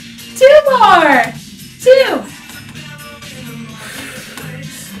 2 more. 2.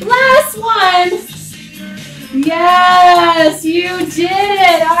 Last one. Yes, you did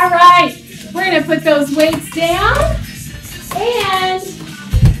it. All right. We're going to put those weights down and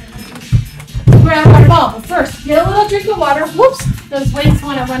grab our ball. But first, get a little drink of water. Whoops, those weights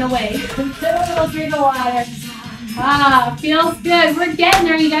want to run away. Get a little drink of water. Ah, feels good. We're getting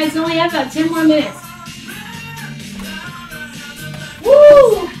there, you guys. Only have about 10 more minutes.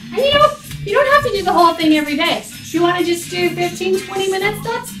 Woo! And you don't have to do the whole thing every day. If you want to just do 15, 20 minutes,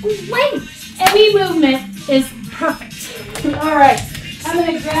 that's great. Any movement is perfect. All right, I'm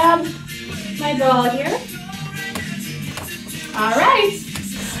going to grab my ball here. All right,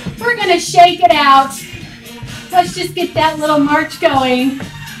 we're going to shake it out. Let's just get that little march going.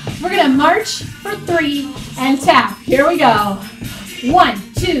 We're going to march for 3 and tap. Here we go. 1,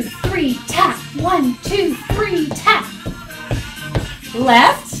 2, 3, tap. 1, 2, 3, tap.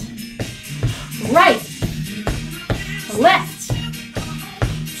 Left, right, left,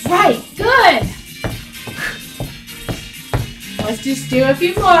 right. Good. Let's just do a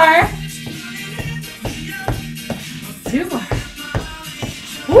few more. 2 more.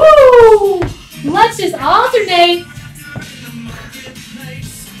 Woo! Let's just alternate.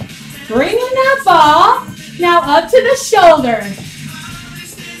 Bring in that ball. Now up to the shoulder.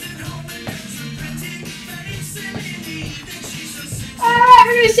 All right,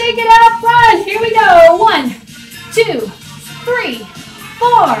 we're gonna shake it out front. Here we go. 1, 2, 3,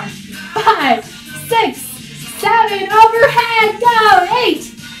 4, 5, 6, 7. Overhead. Go. 8,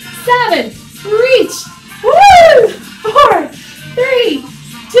 7. Reach. Woo! 4, 3,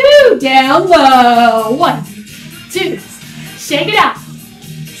 2. Down low. 1, 2. Shake it out.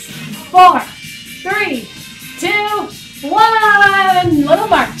 4, 3, 2, 1. Little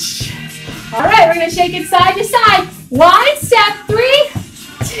march. All right, we're gonna shake it side to side. Wide step. 3,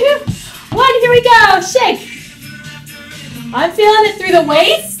 2, 1. Here we go. Shake. I'm feeling it through the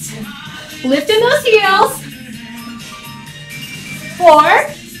waist. Lifting those heels. 4,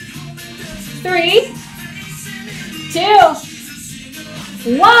 3, 2,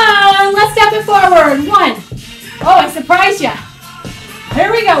 1. Let's step it forward. 1. Oh, I surprised you.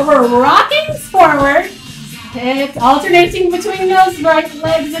 Here we go. We're rocking forward. It's alternating between those right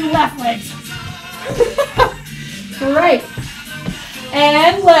legs and left legs. Right.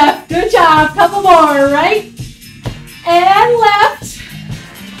 And left. Good job. Couple more. Right. And left.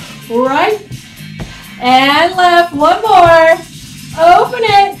 Right. And left. One more. Open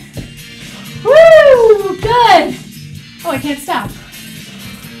it. Woo! Good. Oh, I can't stop.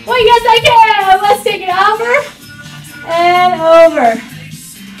 Oh, yes, I can. Let's take it over. And over.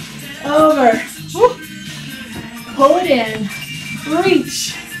 Over. Woo. Pull it in.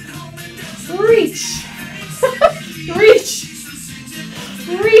 Reach. Reach. Reach.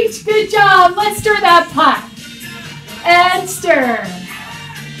 Reach. Good job. Let's stir that pot. And stir.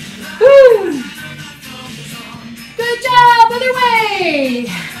 Woo. Good job. Other way.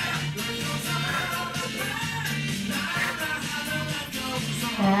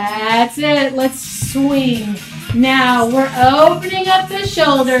 That's it. Let's swing. Now we're opening up the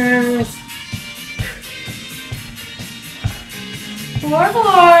shoulders. 4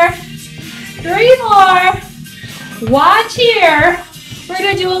 more. 3 more. Watch here. We're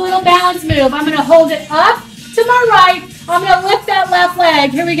going to do a little balance move. I'm going to hold it up to my right. I'm going to lift that left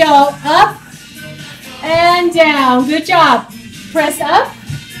leg. Here we go. Up and down. Good job. Press up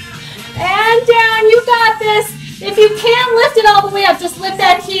and down. You got this. If you can't lift it all the way up, just lift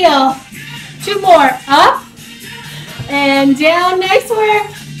that heel. 2 more. Up and down. Nice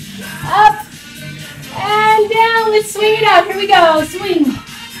work. Up and down. Let's swing it out. Here we go. Swing.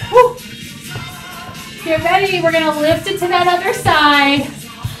 Woo. Get ready. We're going to lift it to that other side.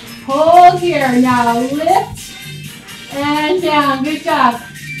 Hold here. Now lift and down. Good job.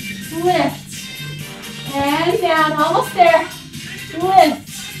 Lift and down. Almost there. Lift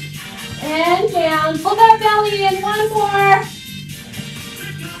and down. Pull that belly in. 1 more.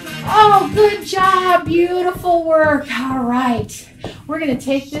 Oh, good job. Beautiful work. All right. We're going to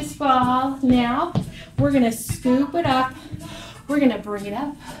take this ball now. We're going to scoop it up. We're going to bring it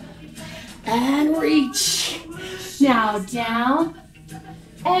up and reach. Now down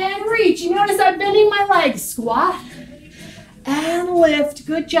and reach. You notice I'm bending my legs. Squat and lift.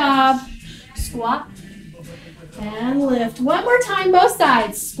 Good job. Squat and lift. One more time, both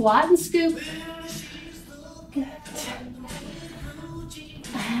sides. Squat and scoop. Good.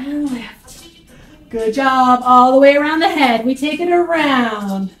 And lift. Good job. All the way around the head. We take it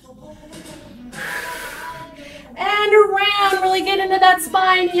around. And around. Really get into that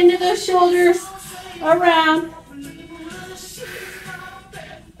spine, into those shoulders. Around.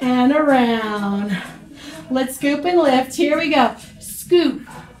 And around. Let's scoop and lift. Here we go. Scoop,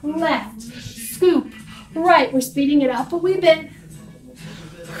 left, scoop, right. We're speeding it up a wee bit.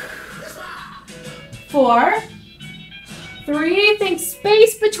 4, 3. Think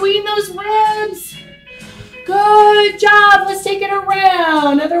space between those ribs. Good job. Let's take it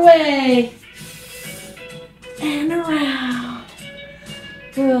around. Other way. And around.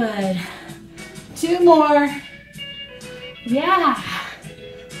 Good. 2 more. Yeah.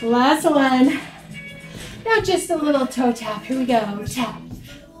 Last one. Now just a little toe tap. Here we go. Tap,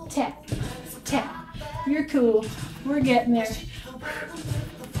 tap, tap. You're cool. We're getting there.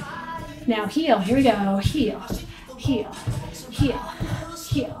 Now heel. Here we go. Heel, heel, heel,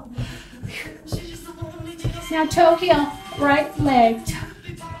 heel. Now toe, heel, right leg.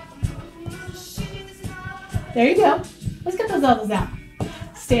 There you go. Let's get those elbows out.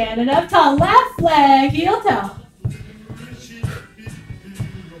 Standing up tall. Left leg, heel toe.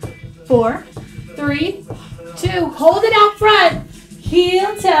 4, 3, 2. Hold it out front.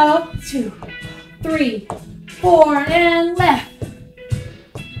 Heel toe. 2, 3, 4, and left.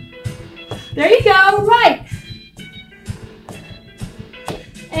 There you go. Right.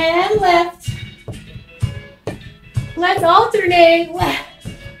 And left. Let's alternate. Left.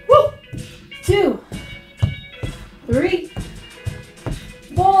 Woo. 2, 3,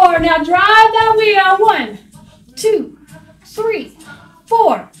 4. Now drive that wheel. 1, 2, 3,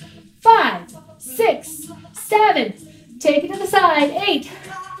 4, 5, 6, 7. Take it to the side. 8,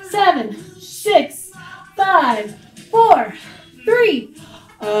 7, 6, 5, 4, 3.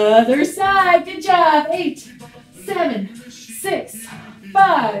 Other side. Good job. 8, 7, 6,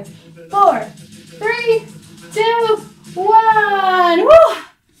 5, 4, 3, 2, 1. Woo!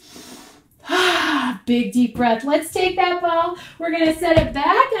 Big deep breath. Let's take that ball. We're going to set it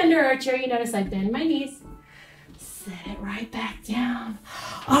back under our chair. You notice I bend my knees. Set it right back down.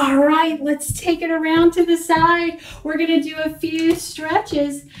 All right, let's take it around to the side. We're going to do a few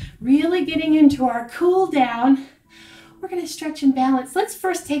stretches, really getting into our cool down. We're going to stretch and balance. Let's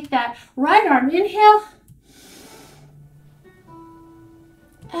first take that right arm. Inhale.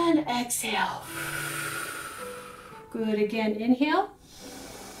 And exhale. Good. Again, inhale.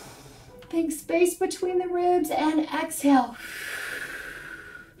 Big space between the ribs and exhale.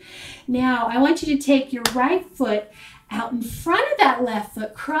 Now, I want you to take your right foot out in front of that left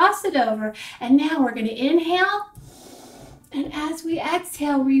foot, cross it over, and now we're going to inhale. And as we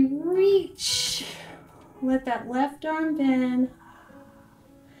exhale, we reach. Let that left arm bend.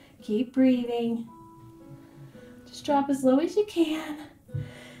 Keep breathing. Just drop as low as you can.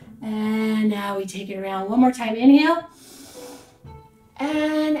 And now we take it around. One more time. Inhale.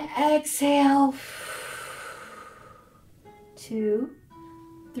 And exhale. 2,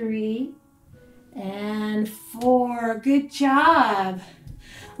 3, and 4. Good job.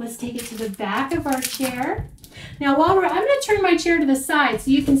 Let's take it to the back of our chair. Now, I'm going to turn my chair to the side so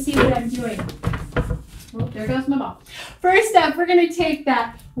you can see what I'm doing. Oh, there goes my ball. First up, we're going to take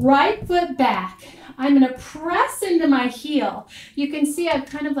that right foot back. I'm going to press into my heel. You can see I've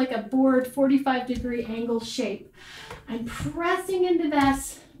kind of like a board 45-degree angle shape. I'm pressing into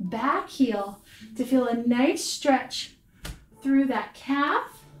this back heel to feel a nice stretch through that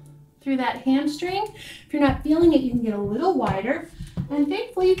calf, through that hamstring. If you're not feeling it, you can get a little wider. And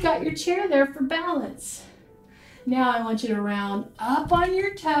thankfully, you've got your chair there for balance. Now I want you to round up on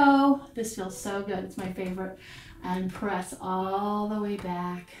your toe. This feels so good. It's my favorite. And press all the way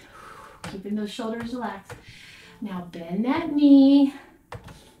back, keeping those shoulders relaxed. Now bend that knee.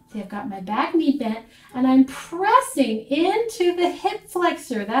 See, I've got my back knee bent, and I'm pressing into the hip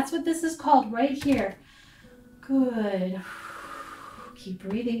flexor. That's what this is called right here. Good. Keep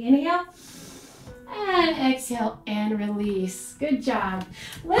breathing. Inhale. And exhale and release. Good job.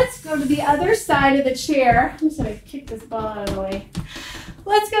 Let's go to the other side of the chair. I'm just going to kick this ball out of the way.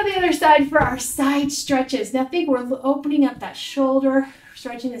 Let's go to the other side for our side stretches. Now think we're opening up that shoulder,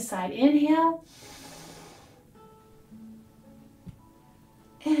 stretching the side. Inhale.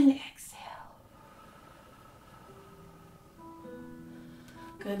 And exhale.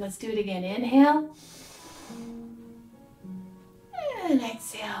 Good. Let's do it again. Inhale. And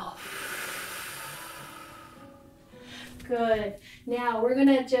exhale. Good. Now we're going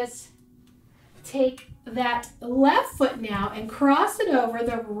to just take that left foot now and cross it over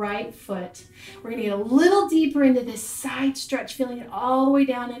the right foot. We're going to get a little deeper into this side stretch, feeling it all the way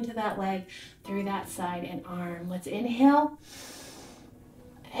down into that leg, through that side and arm. Let's inhale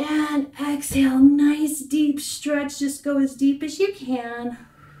and exhale. Nice deep stretch. Just go as deep as you can.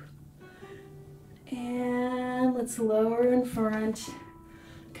 And let's lower in front.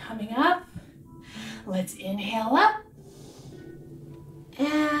 Coming up. Let's inhale up.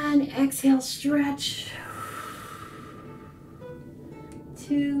 And exhale, stretch.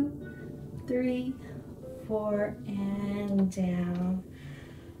 2, 3, 4, and down.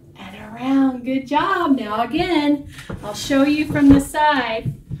 And around. Good job. Now again, I'll show you from the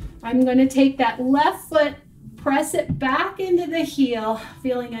side. I'm going to take that left foot, press it back into the heel,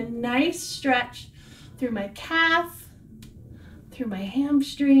 feeling a nice stretch through my calf, through my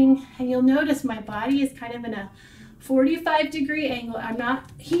hamstring. And you'll notice my body is kind of in a 45-degree angle. I'm not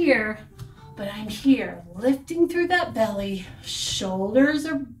here, but I'm here, lifting through that belly. Shoulders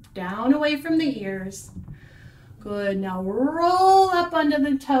are down away from the ears. Good. Now roll up under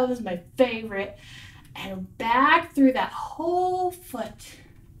the toes, my favorite, and back through that whole foot.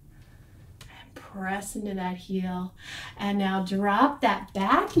 And press into that heel. And now drop that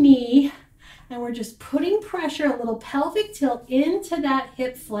back knee, and we're just putting pressure, a little pelvic tilt into that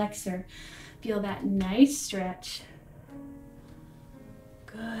hip flexor. Feel that nice stretch.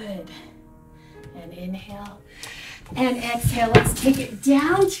 Good. And inhale and exhale. Let's take it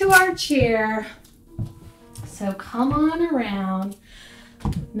down to our chair. So come on around.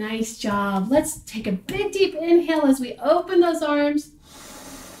 Nice job. Let's take a big deep inhale as we open those arms.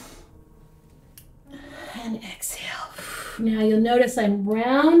 And exhale. Now you'll notice I'm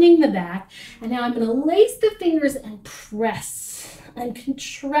rounding the back, and now I'm going to lace the fingers and press. I'm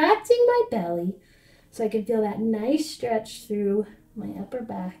contracting my belly so I can feel that nice stretch through my upper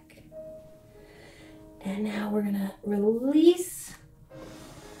back. And now we're going to release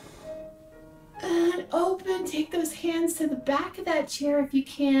and open. Take those hands to the back of that chair if you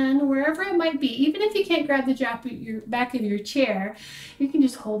can, wherever it might be. Even if you can't grab the back of your chair, you can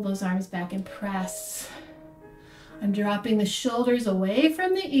just hold those arms back and press. I'm dropping the shoulders away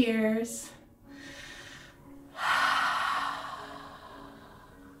from the ears.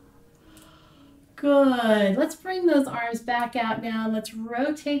 Good. Let's bring those arms back out now. Let's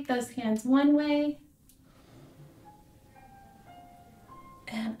rotate those hands one way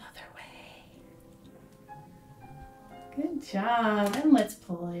and other way. Good job. And let's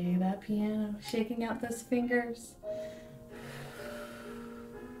play that piano, shaking out those fingers.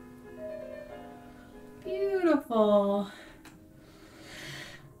 Beautiful.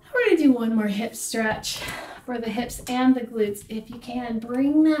 We're going to do one more hip stretch for the hips and the glutes. If you can,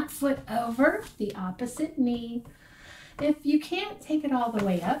 bring that foot over the opposite knee. If you can't take it all the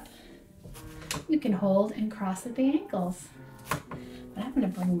way up, you can hold and cross at the ankles. But I'm going to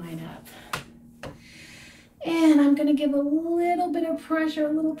bring mine up. And I'm going to give a little bit of pressure,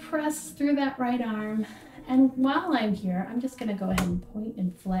 a little press through that right arm. And while I'm here, I'm just going to go ahead and point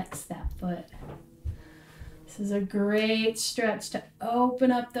and flex that foot. This is a great stretch to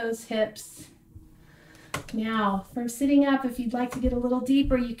open up those hips. Now, from sitting up, if you'd like to get a little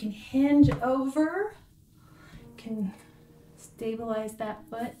deeper, you can hinge over. You can stabilize that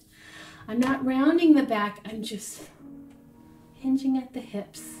foot. I'm not rounding the back, I'm just hinging at the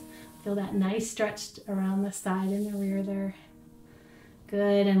hips. Feel that nice stretch around the side and the rear there.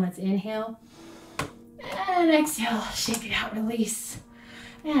 Good, and let's inhale. And exhale, shake it out, release.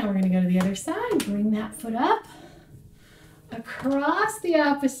 And we're going to go to the other side. Bring that foot up, across the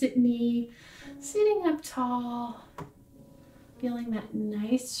opposite knee, sitting up tall, feeling that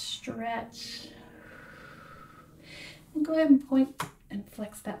nice stretch. And go ahead and point and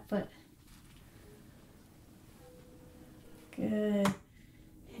flex that foot. Good.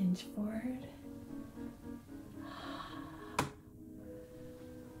 Hinge forward.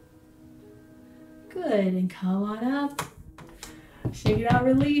 Good, and come on up. Shake it out,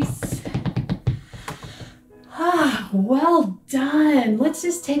 release. Well done. Let's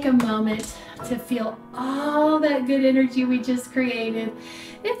just take a moment to feel all that good energy we just created.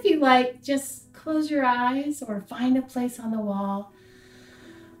 If you like, just close your eyes or find a place on the wall.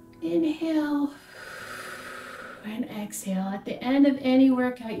 Inhale and exhale. At the end of any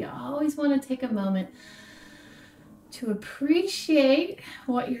workout, you always want to take a moment to appreciate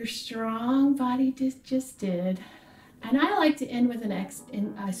what your strong body just did. And I like to end with an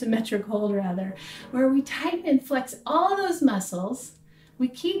isometric hold rather, where we tighten and flex all those muscles. We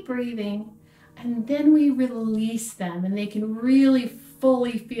keep breathing and then we release them, and they can really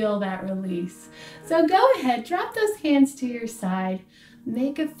fully feel that release. So go ahead, drop those hands to your side,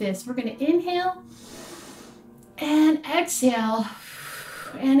 make a fist. We're going to inhale and exhale.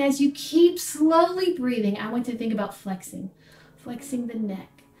 And as you keep slowly breathing, I want you to think about flexing the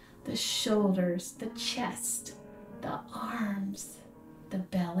neck, the shoulders, the chest, the arms, the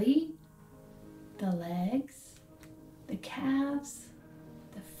belly, the legs, the calves,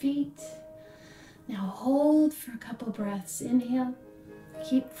 the feet. Now hold for a couple breaths. Inhale,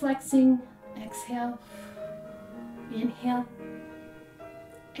 keep flexing, exhale, inhale,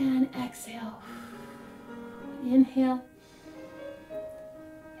 and exhale. Inhale,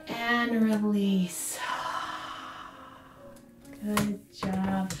 and release. Good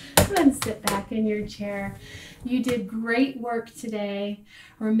job. Go ahead and sit back in your chair. You did great work today.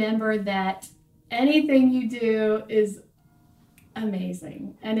 Remember that anything you do is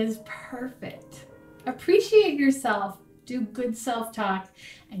amazing and is perfect. Appreciate yourself. Do good self-talk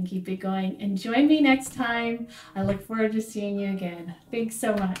and keep it going. And join me next time. I look forward to seeing you again. Thanks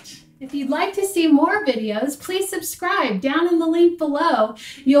so much. If you'd like to see more videos, please subscribe. Down in the link below,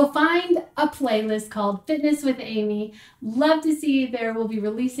 you'll find a playlist called Fitness with Amy. Love to see you there. We'll be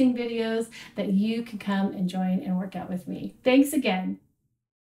releasing videos that you can come and join and work out with me. Thanks again.